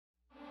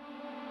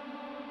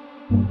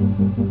What's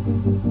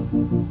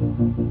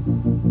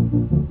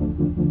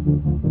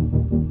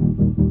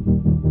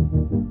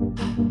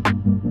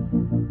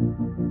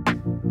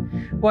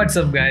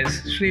up guys,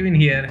 Shrivin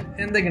here.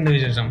 എന്തൊക്കെയുണ്ട്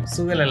വിശേഷം?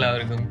 സുഖമല്ലേ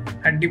എല്ലാവർക്കും?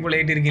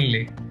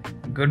 അടിപൊളിയായിട്ടിരിക്കില്ലേ?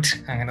 ഗുഡ്,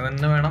 അങ്ങനെ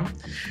തന്നെ വേണം.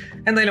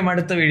 എന്തായാലും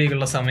അടുത്ത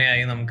വീഡിയോക്കുള്ള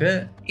സമയമായി. നമുക്ക്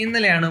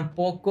ഇന്നലെയാണ്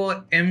പോക്കോ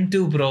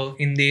M2 Pro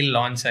ഇന്ത്യയിൽ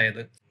ലോഞ്ച്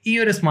ആയത്. ഈ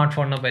ഒരു സ്മാർട്ട്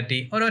ഫോണിനെ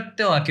പറ്റി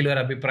ഒരൊറ്റ വാക്കിൽ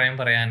ഒരു അഭിപ്രായം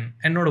പറയാൻ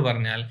എന്നോട്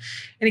പറഞ്ഞാൽ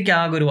എനിക്ക്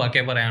ആകെ ഒരു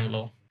വാക്കേ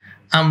പറയാനുള്ളൂ.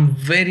 I am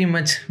very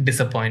much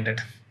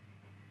disappointed.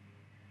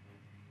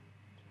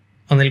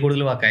 ഒന്നിൽ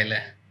കൂടുതൽ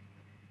വാക്കായില്ലേ?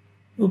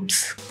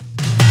 ഉപ്സ്.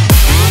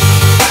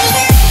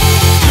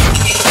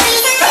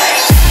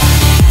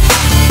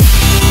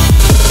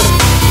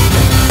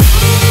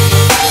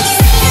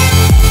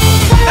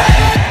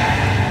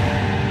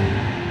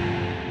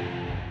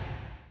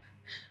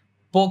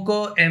 പോക്കോ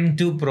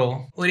M2 Pro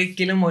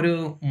ഒരിക്കലും ഒരു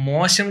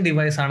മോശം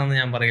ഡിവൈസ് ആണെന്ന്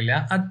ഞാൻ പറയില്ല.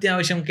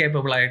 അത്യാവശ്യം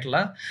കേപ്പബിൾ ആയിട്ടുള്ള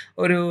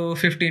ഒരു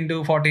 15,000 to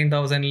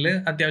 14,000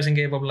 അത്യാവശ്യം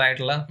കേപ്പബിൾ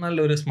ആയിട്ടുള്ള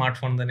നല്ലൊരു സ്മാർട്ട്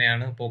ഫോൺ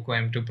തന്നെയാണ് പോക്കോ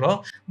M2 Pro.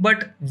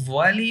 ബട്ട്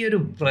വലിയൊരു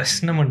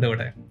പ്രശ്നമുണ്ട്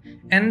ഇവിടെ.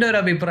 എൻ്റെ ഒരു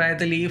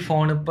അഭിപ്രായത്തിൽ ഈ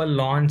ഫോൺ ഇപ്പോൾ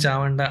ലോഞ്ച്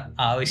ആവേണ്ട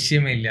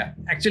ആവശ്യമില്ല.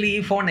 ആക്ച്വലി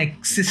ഈ ഫോൺ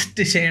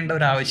എക്സിസ്റ്റ് ചെയ്യേണ്ട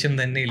ഒരു ആവശ്യം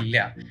തന്നെ ഇല്ല.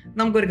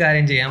 നമുക്കൊരു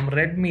കാര്യം ചെയ്യാം.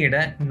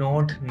 റെഡ്മിയുടെ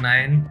നോട്ട്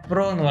 9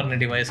 Pro എന്ന് പറഞ്ഞ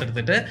ഡിവൈസ്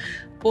എടുത്തിട്ട്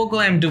പോക്കോ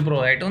M2 Pro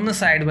ആയിട്ട് ഒന്ന്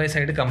സൈഡ് ബൈ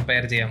സൈഡ്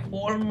കമ്പയർ ചെയ്യാം.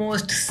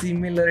 ഓൾമോസ്റ്റ്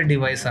സിമിലർ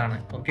ഡിവൈസ് ആണ്.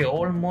 Okay,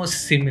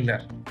 almost similar.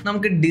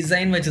 നമുക്ക്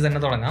ഡിസൈൻ വെച്ച് തന്നെ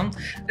തുടങ്ങാം.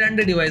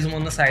 രണ്ട് ഡിവൈസും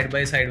ഒന്ന് സൈഡ്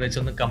ബൈ സൈഡ് വെച്ച്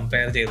ഒന്ന്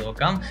കമ്പയർ ചെയ്ത്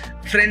നോക്കാം.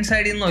 ഫ്രണ്ട്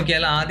സൈഡിൽ നിന്ന്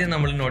നോക്കിയാൽ ആദ്യം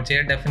നമ്മൾ നോട്ട്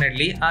ചെയ്യുക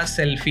ഡെഫിനറ്റ്ലി ആ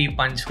സെൽഫി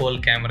പഞ്ച് ഹോൾ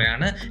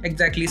ക്യാമറയാണ്.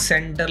 എക്സാക്ട്ലി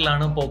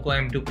സെൻറ്ററിലാണ് പോക്കോ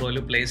M2 Proയിൽ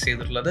പ്ലേസ്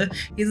ചെയ്തിട്ടുള്ളത്.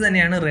 ഇത്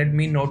തന്നെയാണ്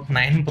റെഡ്മി നോട്ട്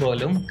 9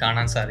 Proയിലും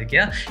കാണാൻ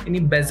സാധിക്കുക.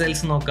 ഇനി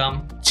ബെസൽസ് നോക്കാം,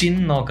 ചിൻ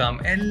നോക്കാം,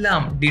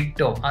 എല്ലാം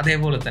ഡിറ്റോ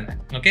അതേപോലെ തന്നെ.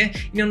 ഓക്കെ,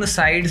 ഇനി ഒന്ന്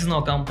സൈഡ്സ്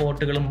നോക്കാം.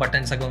 പോർട്ടുകളും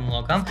ബട്ടൺസ് ഒക്കെ ഒന്ന്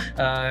നോക്കാം.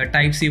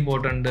 ടൈപ്പ് സി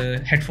പോർട്ട് ഉണ്ട്,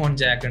 ഹെഡ്ഫോൺ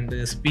ജാക്ക് ഉണ്ട്,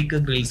 സ്പീക്കർ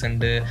ഗ്രിൽസ്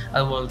ഉണ്ട്.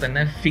 അതുപോലെ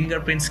തന്നെ ഫിംഗർ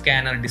പ്രിന്റ്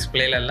സ്കാനർ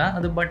ഡിസ്പ്ലേയിലല്ല,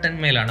 അത് ബട്ടൺ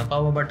മേലാണ്,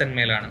 പവർ ബട്ടൺ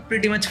മേലാണ്.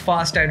 പ്രിറ്റി മച്ച്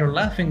ഫാസ്റ്റ്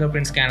ആയിട്ടുള്ള ഫിംഗർ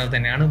പ്രിന്റ് സ്കാനർ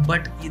തന്നെയാണ്.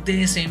 ബട്ട് ഇതേ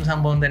സെയിം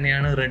സംഭവം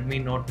തന്നെയാണ് റെഡ്മി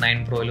നോട്ട്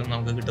 9 Proയിലും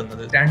നമുക്ക്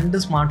കിട്ടുന്നത്. രണ്ട്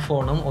സ്മാർട്ട്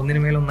ഫോണും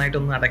ഒന്നിനു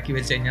മേലൊന്നായിട്ടൊന്ന് അടക്കി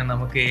വെച്ച് കഴിഞ്ഞാൽ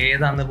നമുക്ക്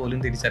ഏതാണെന്ന് പോലും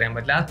തിരിച്ചറിയാൻ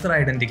പറ്റില്ല. അത്ര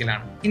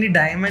ഐഡന്റിക്കലാണ്. ഇനി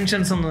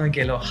ഡയമെൻഷൻസ് ഒന്ന്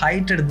നോക്കിയാലോ.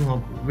 ഹൈറ്റ് എടുത്ത്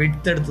നോക്കൂ,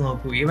 വിഡ്ത്ത് എടുത്ത്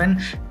നോക്കൂ, ഈവൻ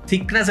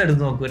തിക്നെസ്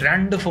എടുത്ത് നോക്കൂ.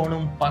 രണ്ട്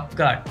ഫോണും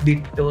പക്ക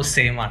ഡിറ്റോ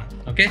സെയിം ആണ്.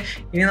 ഓക്കെ,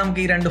 ഇനി നമുക്ക്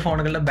ഈ രണ്ട്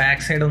ഫോണുകളുടെ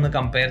ബാക്ക് സൈഡ് ഒന്ന്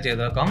കമ്പയർ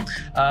ചെയ്ത് നോക്കാം.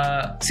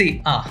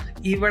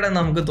 ഇവിടെ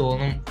നമുക്ക്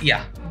തോന്നും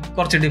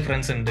കുറച്ച്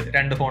ഡിഫറൻസ് ഉണ്ട്.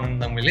 രണ്ട് ഫോണും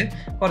തമ്മിൽ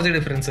കുറച്ച്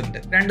ഡിഫറൻസ് ഉണ്ട്.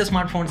 രണ്ട്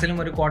സ്മാർട്ട് ഫോൺസിലും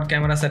ഒരു ക്വാഡ്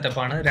ക്യാമറ സെറ്റപ്പ്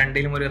ആണ്.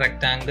 രണ്ടിലും ഒരു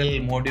റെക്ടാങ്കിൾ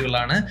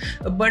മോഡ്യൂളാണ്.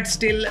 ബട്ട്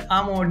സ്റ്റിൽ ആ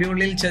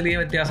മോഡ്യൂളിൽ ചെറിയ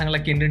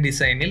വ്യത്യാസങ്ങളൊക്കെ ഉണ്ട്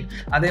ഡിസൈനിൽ.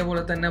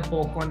 അതേപോലെ തന്നെ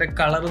പോക്കോന്റെ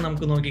കളർ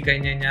നമുക്ക്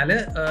നോക്കിക്കഴിഞ്ഞ് കഴിഞ്ഞാൽ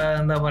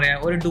എന്താ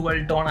പറയുക, ഒരു ഡുവൽ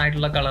ടോൺ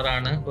ആയിട്ടുള്ള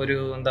കളറാണ്. ഒരു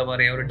എന്താ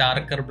പറയുക, ഒരു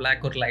ഡാർക്കർ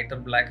ബ്ലാക്ക്, ഒരു ലൈറ്റർ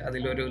ബ്ലാക്ക്,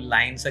 അതിലൊരു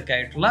ലൈൻസ് ഒക്കെ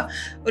ആയിട്ടുള്ള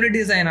ഒരു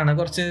ഡിസൈനാണ്.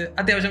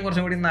 അത്യാവശ്യം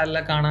കുറച്ചും കൂടി നല്ല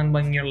കാണാൻ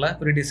ഭംഗിയുള്ള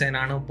ഒരു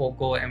ഡിസൈനാണ്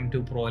പോക്കോ M2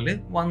 Proയിൽ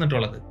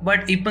വന്നിട്ടുള്ളത്.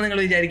 ബട്ട് ഇപ്പൊ നിങ്ങൾ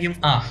വിചാരിക്കും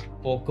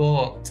പോക്കോ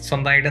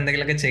സ്വന്തമായിട്ട്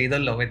എന്തെങ്കിലുമൊക്കെ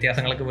ചെയ്തല്ലോ,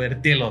 വ്യത്യാസങ്ങളൊക്കെ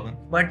വരുത്തിയല്ലോ എന്ന്.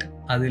 ബട്ട്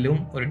അതിലും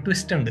ഒരു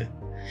ട്വിസ്റ്റ് ഉണ്ട്.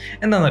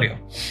 എന്താണെന്നറിയോ?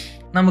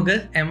 നമുക്ക്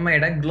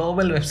MIയുടെ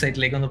ഗ്ലോബൽ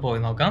വെബ്സൈറ്റിലേക്ക് ഒന്ന്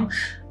പോയി നോക്കാം.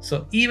 സോ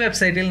ഈ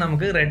വെബ്സൈറ്റിൽ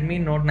നമുക്ക് റെഡ്മി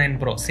നോട്ട് 9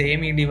 Pro സെയിം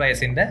ഈ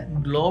ഡിവൈസിന്റെ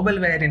ഗ്ലോബൽ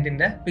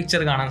വേരിയന്റിന്റെ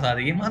പിക്ചർ കാണാൻ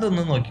സാധിക്കും.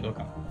 അതൊന്ന് നോക്കി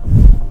നോക്കാം.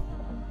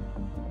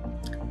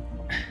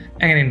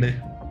 എങ്ങനെയുണ്ട്?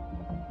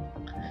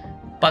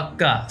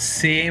 പക്ക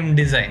same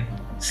design.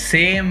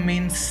 Same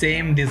means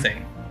same design.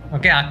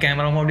 Okay, ആ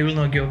ക്യാമറ മോഡ്യൂൾ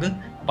നോക്കി നോക്ക്,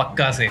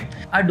 പക്കാ സെയിം.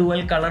 ആ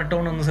ഡുവൽ കളർ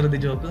ടോൺ ഒന്ന്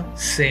ശ്രദ്ധിച്ചു നോക്ക്,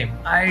 സെയിം,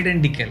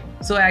 ഐഡന്റിക്കൽ.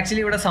 സോ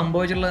ആക്ച്വലി ഇവിടെ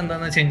സംഭവിച്ചിട്ടുള്ളത്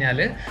എന്താണെന്ന് വെച്ച് കഴിഞ്ഞാൽ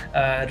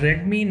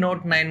റെഡ്മി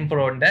നോട്ട് 9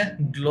 Proന്റെ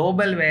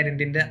ഗ്ലോബൽ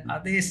വേരിയന്റിന്റെ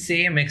അതേ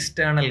സെയിം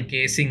എക്സ്റ്റേണൽ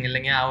കേസിംഗ്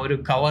അല്ലെങ്കിൽ ആ ഒരു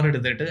കവർ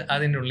എടുത്തിട്ട്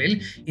അതിൻ്റെ ഉള്ളിൽ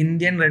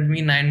ഇന്ത്യൻ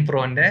റെഡ്മി 9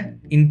 Proന്റെ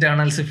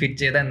ഇന്റേണൽസ്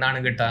ഫിറ്റ് ചെയ്ത എന്താണ്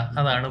കിട്ടുക,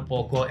 അതാണ്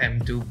പോക്കോ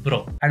M2 Pro.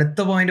 അടുത്ത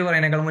പോയിന്റ്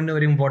പറയുന്നതിനേക്കാൾ മുന്നേ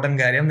ഒരു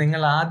ഇമ്പോർട്ടൻറ്റ് കാര്യം,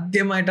 നിങ്ങൾ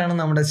ആദ്യമായിട്ടാണ്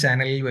നമ്മുടെ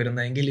ചാനലിൽ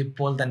വരുന്നതെങ്കിൽ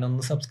ഇപ്പോൾ തന്നെ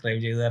ഒന്ന്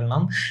സബ്സ്ക്രൈബ് ചെയ്ത്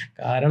തരണം.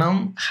 കാരണം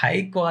ഹൈ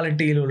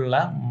ക്വാളിറ്റിയിലുള്ള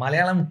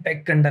മലയാളം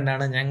ടെക് കണ്ടന്റ്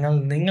ആണ് ഞങ്ങൾ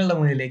നിങ്ങളുടെ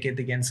മുന്നിലേക്ക്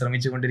എത്തിക്കാൻ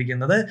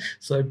ശ്രമിച്ചുകൊണ്ടിരിക്കുന്നത്.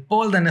 സോ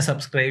ഇപ്പോൾ തന്നെ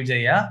സബ്സ്ക്രൈബ്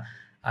ചെയ്യുക.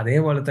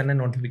 അതേപോലെ തന്നെ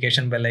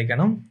നോട്ടിഫിക്കേഷൻ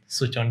ബെല്ലൈക്കണം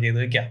സ്വിച്ച് ഓൺ ചെയ്ത്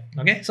വെക്കാം.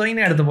 ഓക്കെ, സോ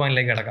ഇനി അടുത്ത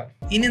പോയിന്റിലേക്ക് കിടക്കാം.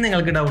 ഇനി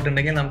നിങ്ങൾക്ക് ഡൗട്ട്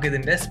ഉണ്ടെങ്കിൽ നമുക്ക്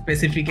ഇതിന്റെ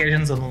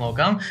സ്പെസിഫിക്കേഷൻസ് ഒന്ന്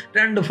നോക്കാം.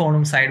 രണ്ട്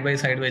ഫോണും സൈഡ് ബൈ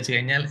സൈഡ് വെച്ച്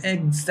കഴിഞ്ഞാൽ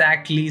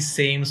എക്സാക്ട്ലി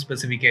സെയിം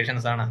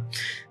സ്പെസിഫിക്കേഷൻസ് ആണ്.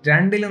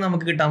 രണ്ടിലും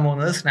നമുക്ക് കിട്ടാൻ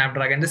പോകുന്നത്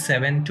സ്നാപ്ഡ്രാഗന്റെ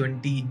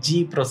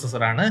 720G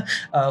പ്രോസസ്സറാണ്.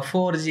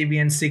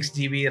 4GB and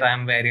 6GB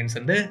Ram variance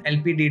ഉണ്ട്.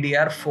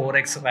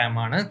 LPDDR4X റാം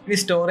ആണ്. ഈ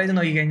സ്റ്റോറേജ്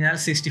നോക്കിക്കഴിഞ്ഞാൽ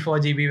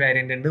 64GB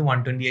വേരിയന്റ് ഉണ്ട്,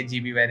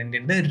 128GB വേരിയന്റ്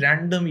ഉണ്ട്.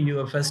 രണ്ടും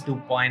UFS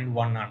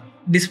 2.1 ആണ്.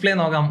 ഡിസ്പ്ലേ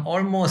നോക്കാം.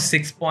 ഓൾമോസ്റ്റ്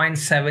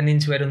 6.7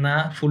 ഇഞ്ച് വരുന്ന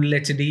ഫുൾ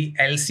HD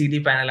LCD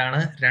പാനലാണ്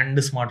രണ്ട്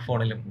സ്മാർട്ട്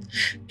ഫോണിലും.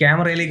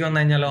 ക്യാമറയിലേക്ക് വന്നു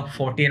കഴിഞ്ഞാലോ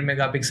 48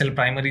 മെഗാ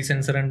പ്രൈമറി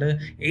സെൻസർ ഉണ്ട്,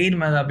 8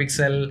 മെഗാ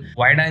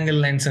വൈഡ് ആംഗിൾ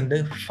ലെൻസ് ഉണ്ട്,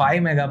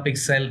 5 മെഗാ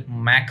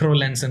മാക്രോ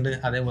ലെൻസ് ഉണ്ട്,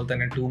 അതേപോലെ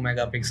തന്നെ 2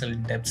 മെഗാ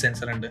ഡെപ്ത്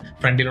സെൻസർ ഉണ്ട്.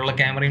 ഫ്രണ്ടിലുള്ള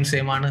ക്യാമറയും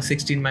സെയിം ആണ്,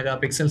 16 മെഗാ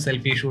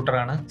സെൽഫി ഷൂട്ടർ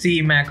ആണ്. ഈ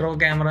മാക്രോ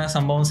ക്യാമറ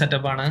സംഭവം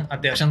സെറ്റപ്പ് ആണ്.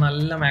 അത്യാവശ്യം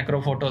നല്ല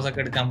മാക്രോ ഫോട്ടോസ്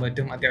ഒക്കെ എടുക്കാൻ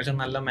പറ്റും, അത്യാവശ്യം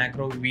നല്ല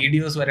മാക്രോ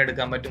വീഡിയോസ് വരെ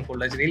എടുക്കാൻ പറ്റും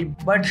ഫുൾ HD.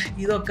 ബട്ട്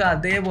ഇതൊക്കെ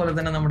അതേപോലെ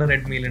തന്നെ നമ്മുടെ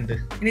റെഡ്മിയിലുണ്ട്.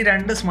 ഇനി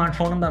രണ്ട് സ്മാർട്ട്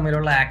ഫോണും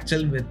തമ്മിലുള്ള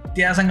ആക്ച്വൽ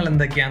വ്യത്യാസങ്ങൾ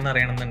എന്തൊക്കെയാണെന്ന്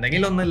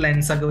അറിയണമെന്നുണ്ടെങ്കിൽ ഒന്ന്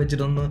ലെൻസൊക്കെ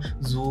വെച്ചിട്ടൊന്ന്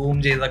സൂം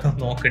ചെയ്തൊക്കെ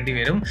നോക്കേണ്ടി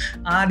വരും.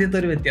 ആദ്യത്തെ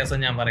ഒരു വ്യത്യാസം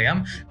ഞാൻ പറയാം.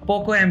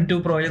 പോക്കോ M2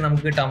 Proയിൽ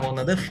നമുക്ക് കിട്ടാൻ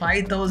പോകുന്നത്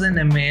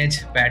 5000 mAh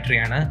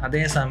ബാറ്ററിയാണ്.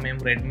 അതേസമയം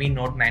റെഡ്മി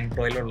നോട്ട് 9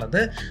 Proയിലുള്ളത്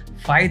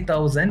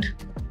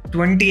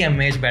 5020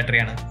 mAh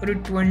ബാറ്ററിയാണ്. ഒരു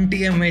 20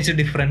 mAh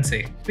ഡിഫറൻസ്.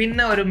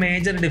 പിന്നെ ഒരു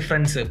മേജർ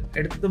ഡിഫറൻസ്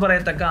എടുത്തു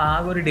പറയത്തക്ക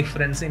ആകെ ഒരു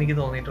ഡിഫറൻസ് എനിക്ക്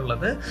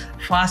തോന്നിയിട്ടുള്ളത്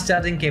ഫാസ്റ്റ്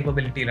ചാർജിങ്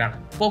കേപ്പബിലിറ്റിയിലാണ്.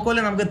 പോക്കോയിൽ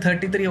നമുക്ക്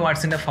 33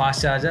 വാട്ട്സിന്റെ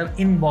ഫാസ്റ്റ് ചാർജർ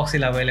ഇൻ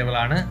ബോക്സിൽ അവൈലബിൾ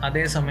ആണ്.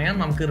 അതേസമയം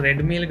നമുക്ക്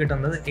റെഡ്മിയിൽ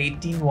കിട്ടുന്നത്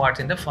 18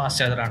 വാട്ട്സിന്റെ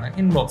ഫാസ്റ്റ് ചാർജറാണ്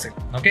ഇൻ ബോക്സിൽ.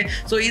 ഓക്കെ,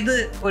 സോ ഇത്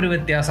ഒരു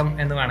വ്യത്യാസം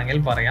എന്ന് വേണമെങ്കിൽ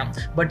പറയാം.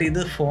 ബട്ട്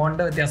ഇത്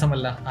ഫോണിന്റെ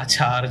വ്യത്യാസമല്ല, ആ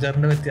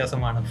ചാർജറിന്റെ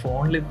വ്യത്യാസമാണ്.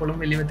 ഫോണിൽ ഇപ്പോഴും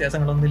വലിയ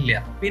വ്യത്യാസങ്ങളൊന്നും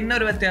ഇല്ല. പിന്നെ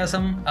ഒരു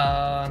വ്യത്യാസം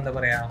എന്താ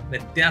പറയാ,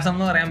 വ്യത്യാസം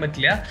എന്ന് പറയാൻ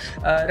പറ്റില്ല.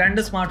 രണ്ട്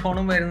സ്മാർട്ട്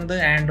ഫോണും വരുന്നത്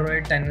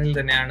Android 10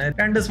 തന്നെയാണ്.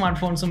 രണ്ട് സ്മാർട്ട്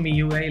ഫോൺസും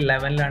MIUI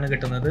 11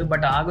 കിട്ടുന്നത്.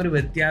 ബട്ട് ആകെ ഒരു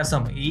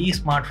വ്യത്യാസം, ഈ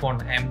സ്മാർട്ട് ഫോൺ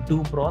M2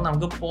 Pro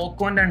നമുക്ക്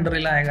പോക്കോന്റെ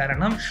അണ്ടറിലായ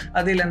കാരണം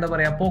അതിൽ എന്താ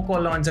പറയാ പോക്കോ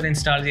ലോഞ്ചർ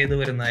ഇൻസ്റ്റാൾ ചെയ്ത്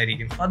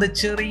വരുന്നതായിരിക്കും. അത്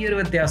ചെറിയൊരു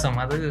വ്യത്യാസം.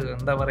 അത്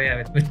എന്താ പറയാ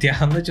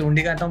വ്യത്യാസം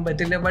ചൂണ്ടിക്കാട്ടാൻ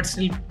പറ്റില്ല, ബട്ട്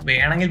സ്റ്റിൽ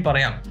വേണമെങ്കിൽ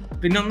പറയാം.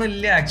 പിന്നെ ഒന്നും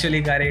ഇല്ല ആക്ച്വലി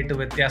കാര്യമായിട്ട്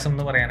വ്യത്യാസം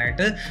എന്ന്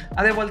പറയാനായിട്ട്.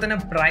 അതേപോലെ തന്നെ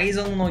പ്രൈസ്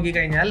ഒന്ന്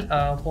നോക്കിക്കഴിഞ്ഞാൽ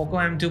പോക്കോ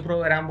M2 Pro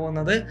വരാൻ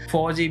പോകുന്നത്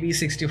 4GB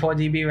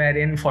 64GB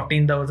വേരിയന്റ്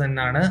 14,000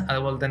 ആണ്.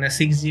 അതുപോലെ തന്നെ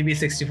 6GB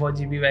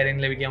 64GB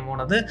വേരിയന്റ് ലഭിക്കാൻ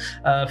പോകുന്നത്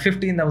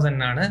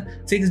 15,000 ആണ്.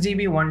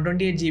 6GB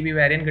 128GB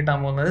വേരിയന്റ് കിട്ടാൻ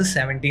പോകുന്നത്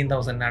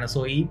 17,000 ആണ്.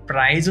 സോ ഈ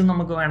പ്രൈസും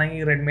നമുക്ക്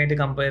വേണമെങ്കിൽ റെഡ്മിയായിട്ട്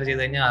കമ്പയർ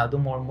ചെയ്ത് കഴിഞ്ഞാൽ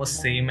അതും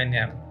ഓൾമോസ്റ്റ് സെയിം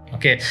തന്നെയാണ്.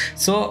 ഓക്കെ,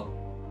 സോ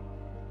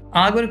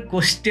ആകെ ഒരു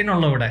ക്വസ്റ്റ്യൻ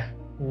ഉള്ള ഇവിടെ,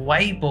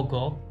 വൈ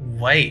പോക്കോ,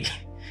 വൈ,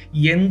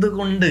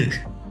 എന്തുകൊണ്ട്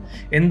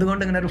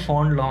ഇങ്ങനെ ഒരു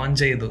ഫോൺ ലോഞ്ച്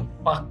ചെയ്തു?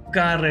 പക്ക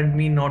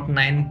റെഡ്മി നോട്ട്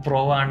 9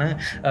 Pro ആണ്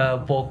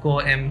പോക്കോ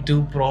M2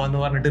 Pro എന്ന്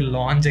പറഞ്ഞിട്ട്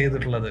ലോഞ്ച്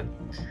ചെയ്തിട്ടുള്ളത്.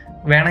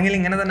 വേണമെങ്കിൽ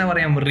ഇങ്ങനെ തന്നെ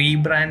പറയാം,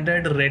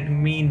 റീബ്രാൻഡഡ്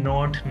റെഡ്മി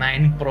നോട്ട്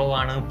 9 Pro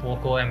ആണ്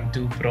പോക്കോ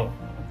M2 Pro.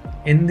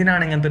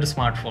 എന്തിനാണ് ഇങ്ങനത്തെ ഒരു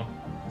സ്മാർട്ട് ഫോൺ?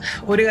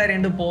 ഒരു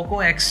കാര്യമുണ്ട്, പോക്കോ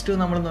X2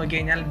 നമ്മൾ നോക്കി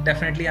കഴിഞ്ഞാൽ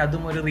ഡെഫിനറ്റ്ലി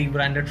അതും ഒരു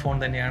റീബ്രാൻഡഡ് ഫോൺ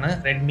തന്നെയാണ്.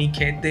 റെഡ്മി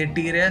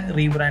K30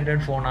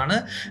 റീബ്രാൻഡഡ് ഫോണാണ്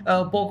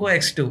പോക്കോ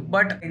X2.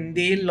 ബട്ട്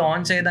ഇന്ത്യയിൽ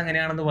ലോഞ്ച് ചെയ്ത്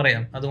അങ്ങനെയാണെന്ന്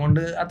പറയാം. അതുകൊണ്ട്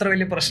അത്ര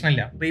വലിയ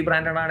പ്രശ്നമില്ല.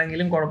 റീബ്രാൻഡഡ്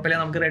ആണെങ്കിലും കുഴപ്പമില്ല,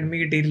 നമുക്ക് റെഡ്മി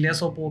കിട്ടിയിട്ടില്ല,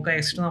 സോ പോക്കോ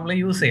X2 നമ്മൾ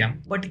യൂസ് ചെയ്യാം.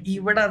 ബട്ട്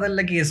ഇവിടെ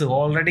അതല്ല case.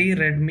 Already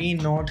Redmi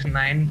not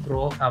 9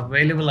 Pro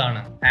available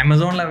ആണ്.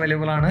 ആമസോണിൽ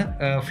അവൈലബിൾ ആണ്,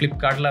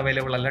 ഫ്ലിപ്കാർട്ടിൽ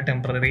അവൈലബിൾ അല്ല,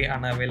 ടെമ്പററി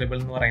ആണ് അവൈലബിൾ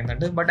എന്ന്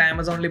പറയുന്നുണ്ട്. ബട്ട്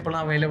ആമസോണിൽ ഇപ്പോഴും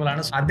അവൈലബിൾ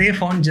ആണ്. അതേ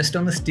ഫോൺ ജസ്റ്റ്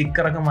ഒന്ന്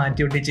സ്റ്റിക്കറൊക്കെ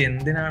മാറ്റി ഒട്ടിച്ച്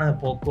എന്തിനാണ്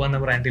പോക്കോ എന്ന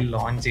ബ്രാൻഡിൽ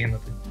ലോഞ്ച്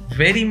ചെയ്യുന്നത്?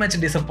 വെരി മച്ച്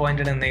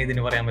ഡിസപ്പോയിന്റഡ് എന്നേ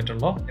ഇതിന് പറയാൻ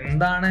പറ്റുള്ളൂ.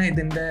 എന്താണ്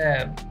ഇതിന്റെ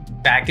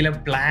ബാക്കിലെ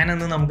പ്ലാൻ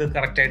എന്ന് നമുക്ക്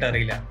കറക്റ്റ് ആയിട്ട്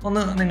അറിയില്ല.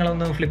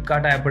 നിങ്ങളൊന്ന്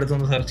ഫ്ലിപ്കാർട്ട് ആപ്പ് എടുത്ത്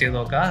ഒന്ന് സെർച്ച് ചെയ്ത്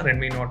നോക്കുക,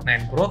 റെഡ്മി നോട്ട്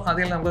 9 Pro.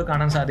 അതിൽ നമുക്ക്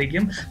കാണാൻ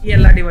സാധിക്കും ഈ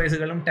എല്ലാ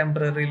ഡിവൈസുകളും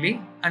ടെമ്പററിലി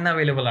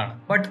അൺഅവൈലബിൾ ആണ്.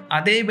 ബട്ട്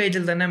അതേ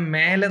പേജിൽ തന്നെ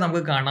മേലെ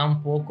നമുക്ക് കാണാം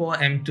പോക്കോ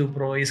M2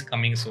 Pro is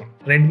coming soon.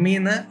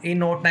 റെഡ്മിന്ന് ഈ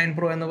നോട്ട് 9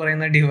 Pro എന്ന്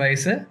പറയുന്ന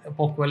ഡിവൈസ്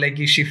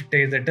പോക്കോയിലേക്ക് ഷിഫ്റ്റ്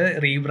ചെയ്തിട്ട്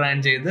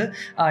റീബ്രാൻഡ് ചെയ്ത്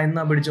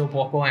എന്നാ പിടിച്ചോ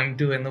പോക്കോ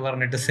M2 എന്ന്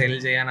പറഞ്ഞിട്ട് സെൽ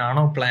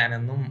ചെയ്യാനാണോ പ്ലാൻ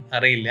എന്നും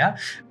അറിയില്ല.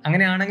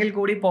 അങ്ങനെയാണെങ്കിൽ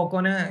കൂടി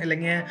പോക്കോന്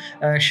അല്ലെങ്കിൽ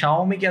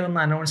ഷവോമിക്ക്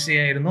അതൊന്ന് അനൗൺസ്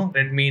ചെയ്യായിരുന്നു.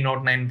 Redmi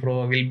not 9 Pro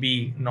will be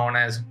known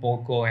as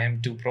POCO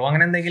M2 Pro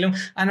അങ്ങനെ എന്തെങ്കിലും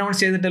അനൗൺസ്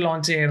ചെയ്തിട്ട്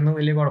ലോഞ്ച് ചെയ്യായിരുന്നു,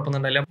 വലിയ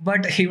കുഴപ്പമൊന്നുമില്ല.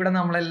 ബട്ട് ഇവിടെ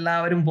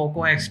നമ്മളെല്ലാവരും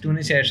പോക്കോ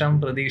X2ന് ശേഷം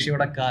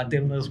പ്രതീക്ഷയോടെ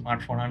കാത്തിരുന്ന ഒരു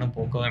സ്മാർട്ട് ഫോണാണ്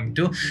പോക്കോ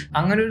M2.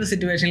 അങ്ങനെ ഒരു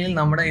സിറ്റുവേഷനിൽ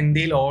നമ്മുടെ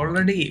ഇന്ത്യയിൽ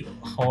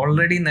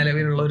ഓൾറെഡി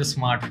നിലവിലുള്ള ഒരു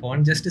സ്മാർട്ട് ഫോൺ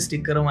ജസ്റ്റ്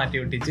സ്റ്റിക്കർ മാറ്റി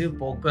ഒട്ടിച്ച്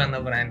പോക്കോ എന്ന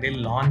ബ്രാൻഡിൽ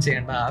ലോഞ്ച്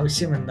ചെയ്യേണ്ട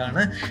ആവശ്യം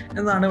എന്താണ്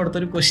എന്നതാണ്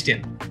ഇവിടുത്തെ ഒരു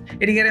ക്വസ്റ്റ്യൻ.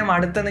 എനിക്കറിയാം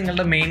അടുത്ത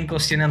നിങ്ങളുടെ മെയിൻ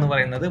ക്വസ്റ്റ്യൻ എന്ന്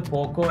പറയുന്നത്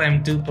പോക്കോ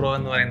M2 Pro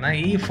എന്ന് പറയുന്ന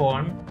ഈ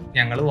ഫോൺ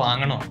ഞങ്ങൾ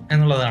വാങ്ങണോ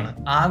എന്നുള്ളതാണ്.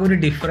 ആ ഒരു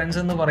ഡിഫറൻസ്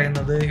എന്ന്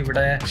പറയുന്നത്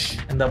ഇവിടെ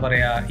എന്താ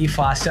പറയുക, ഈ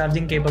fast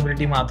charging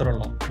capability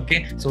മാത്രമുള്ളൂ. Okay,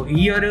 so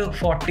ഈ ഒരു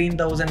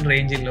 14,000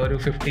 റേഞ്ചിൽ, ഒരു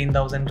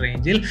 15,000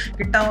 റേഞ്ചിൽ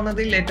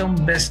കിട്ടാവുന്നതിൽ ഏറ്റവും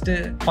ബെസ്റ്റ്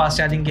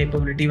ഫാസ്റ്റ് ചാർജിങ്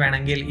കേപ്പബിലിറ്റി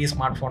വേണമെങ്കിൽ ഈ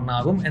സ്മാർട്ട്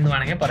ഫോണിനാകും എന്ന്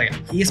വേണമെങ്കിൽ പറയാം.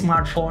 ഈ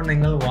സ്മാർട്ട് ഫോൺ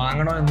നിങ്ങൾ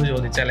വാങ്ങണോ എന്ന്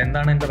ചോദിച്ചാൽ,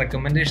 എന്താണ് എൻ്റെ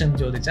റെക്കമെൻഡേഷൻ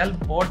എന്ന് ചോദിച്ചാൽ,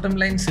 ബോട്ടം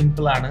ലൈൻ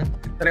സിമ്പിൾ ആണ്,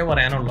 ഇത്രേ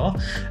പറയാനുള്ളൂ.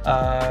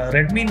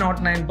 റെഡ്മി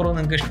നോട്ട് 9 Pro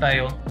നിങ്ങൾക്ക്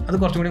ഇഷ്ടമായോ? അത്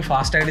കുറച്ചും കൂടി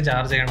ഫാസ്റ്റ് ആയിട്ട്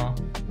ചാർജ് ചെയ്യണോ?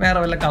 വേറെ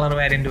വല്ല കളർ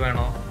വേരിയൻറ്റ്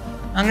വേണോ?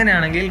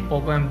 അങ്ങനെയാണെങ്കിൽ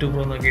പോക്കോ M2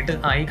 Pro നോക്കിയിട്ട്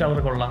ഈ കളർ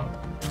കൊള്ളാം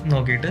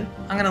നോക്കിയിട്ട്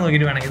അങ്ങനെ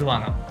നോക്കിയിട്ട് വേണമെങ്കിൽ ഇത്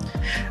വാങ്ങാം.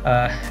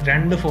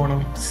 രണ്ട് ഫോണും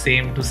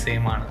സെയിം ടു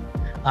സെയിം ആണ്.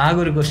 ആകെ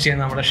ഒരു ക്വസ്റ്റ്യൻ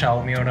നമ്മുടെ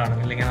ഷവോമിയോടാണ്,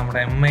 അല്ലെങ്കിൽ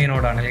നമ്മുടെ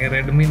MIനോടാണ്, അല്ലെങ്കിൽ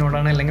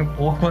റെഡ്മിനോടാണ്, അല്ലെങ്കിൽ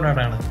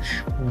പോക്കോനോടാണ്.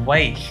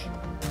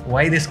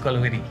 Why this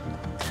കൊലവരി?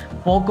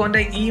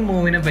 പോക്കോന്റെ ഈ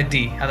മൂവിനെ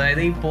പറ്റി, അതായത്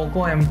ഈ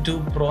പോക്കോ M2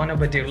 Proനെ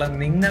പറ്റിയുള്ള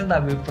നിങ്ങളുടെ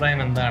അഭിപ്രായം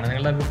എന്താണ്?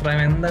 നിങ്ങളുടെ അഭിപ്രായം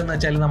എന്താണെന്ന്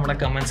വെച്ചാൽ നമ്മുടെ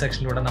കമന്റ്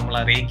സെക്ഷനിലൂടെ നമ്മൾ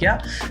അറിയിക്കുക.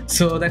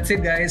 സോ ദാറ്റ്സ്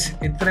ഇറ്റ് ഗൈസ്,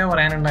 ഇത്രയും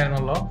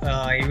പറയാനുണ്ടായിരുന്നുള്ളൂ.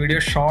 ഈ വീഡിയോ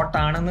ഷോർട്ട്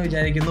ആണെന്ന്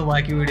വിചാരിക്കുന്നു,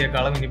 ബാക്കി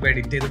വീഡിയോക്കാളും ഇനിയിപ്പോൾ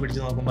എഡിറ്റ് ചെയ്ത്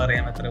പിടിച്ച് നോക്കുമ്പോൾ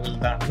അറിയാം എത്ര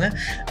വലുതാണെന്ന്.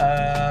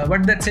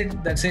 ബട്ട് ദാറ്റ്സ്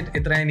ഇറ്റ്,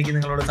 ഇത്രയും എനിക്ക്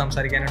നിങ്ങളോട്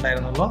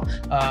സംസാരിക്കാനുണ്ടായിരുന്നുള്ളൂ.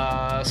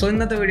 സോ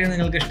ഇന്നത്തെ വീഡിയോ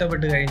നിങ്ങൾക്ക്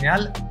ഇഷ്ടപ്പെട്ട്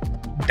കഴിഞ്ഞാൽ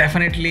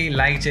ഡെഫിനറ്റ്ലി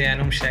ലൈക്ക്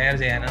ചെയ്യാനും ഷെയർ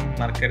ചെയ്യാനും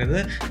മറക്കരുത്.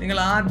 നിങ്ങൾ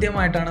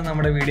ആദ്യമായിട്ടാണ്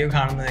നമ്മുടെ വീഡിയോ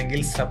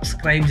കാണുന്നതെങ്കിൽ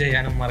സബ്സ്ക്രൈബ്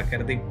ചെയ്യാനും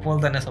മറക്കരുത്. ഇപ്പോൾ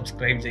തന്നെ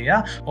സബ്സ്ക്രൈബ്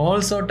ചെയ്യുക.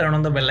 Also turn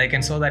on the bell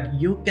icon so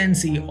that you can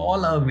see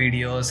all our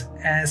videos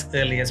as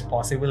early as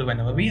possible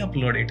whenever we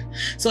upload it.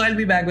 So I'll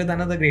be back with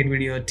another great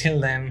video. Till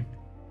then,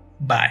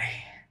 bye.